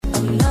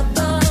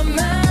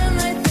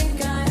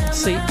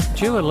See,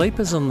 Dua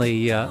Lipa's in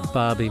the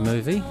Barbie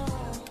movie.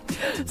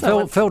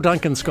 Phil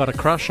Duncan's got a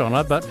crush on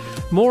her, but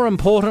more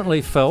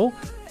importantly, Phil,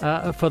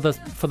 for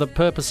the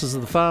purposes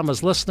of the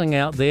farmers listening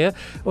out there,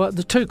 well,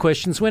 the two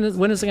questions: when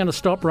is it going to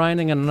stop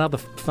raining? And another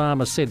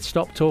farmer said,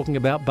 "Stop talking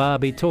about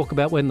Barbie. Talk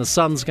about when the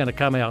sun's going to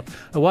come out."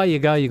 Away you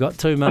go. You got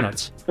 2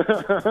 minutes.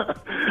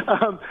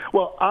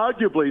 Well,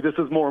 arguably this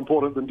is more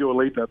important than Dua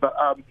Lipa, but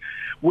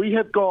we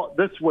have got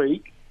this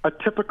week a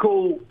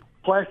typical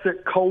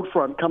classic cold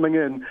front coming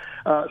in,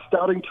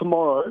 starting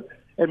tomorrow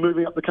and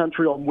moving up the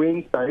country on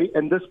Wednesday,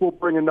 and this will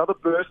bring another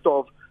burst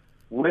of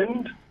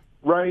wind,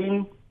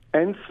 rain,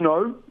 and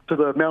snow to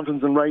the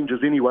mountains and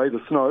ranges anyway,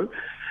 the snow.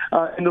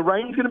 And the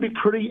rain's going to be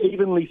pretty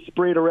evenly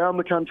spread around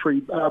the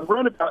country,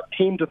 around about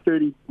 10 to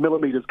 30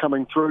 millimetres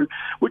coming through,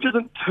 which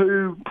isn't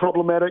too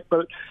problematic,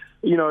 but,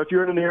 you know, if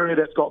you're in an area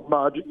that's got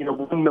mud, you know,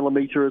 1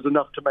 millimetre is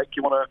enough to make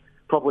you want to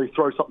probably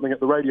throw something at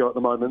the radio at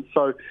the moment.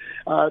 So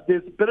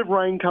there's a bit of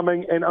rain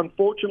coming, and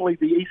unfortunately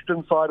the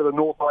eastern side of the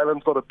North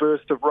Island's got a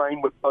burst of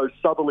rain with those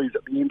southerlies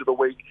at the end of the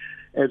week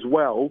as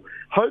well.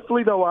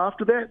 Hopefully, though,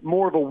 after that,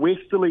 more of a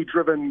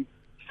westerly-driven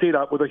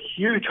setup with a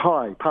huge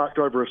high parked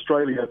over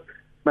Australia,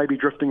 maybe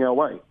drifting our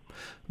way.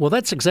 Well,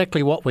 that's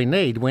exactly what we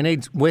need. We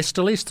need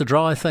westerlies to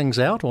dry things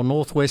out, or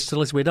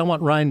northwesterlies. We don't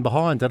want rain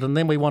behind it, and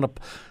then we want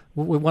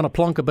to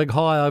plonk a big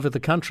high over the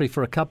country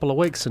for a couple of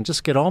weeks and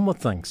just get on with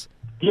things.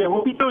 Yeah,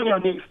 we'll be doing our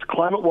next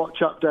Climate Watch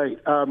update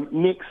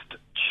next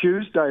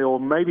Tuesday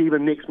or maybe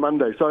even next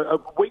Monday. So a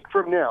week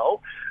from now,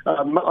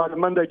 either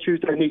Monday,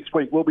 Tuesday next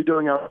week, we'll be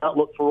doing our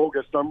outlook for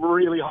August. I'm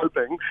really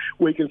hoping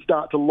we can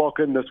start to lock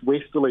in this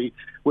westerly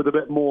with a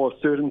bit more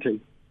certainty.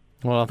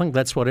 Well, I think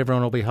that's what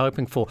everyone will be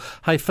hoping for.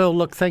 Hey, Phil,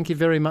 look, thank you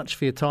very much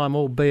for your time,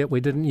 albeit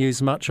we didn't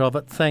use much of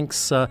it.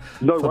 Thanks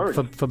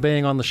for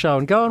being on the show.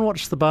 And go and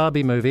watch the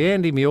Barbie movie.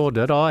 Andy Muir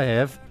did. I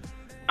have.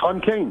 I'm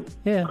keen.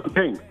 Yeah. I'm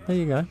keen. There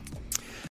you go.